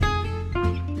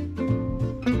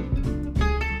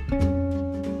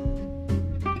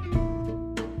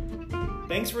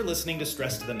Thanks for listening to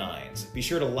Stress to the Nines. Be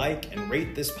sure to like and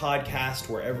rate this podcast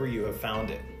wherever you have found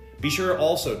it. Be sure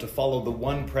also to follow the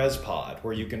One Pres Pod,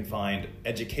 where you can find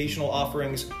educational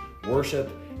offerings, worship,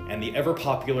 and the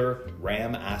ever-popular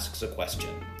Ram Asks a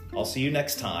Question. I'll see you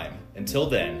next time. Until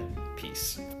then,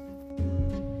 peace.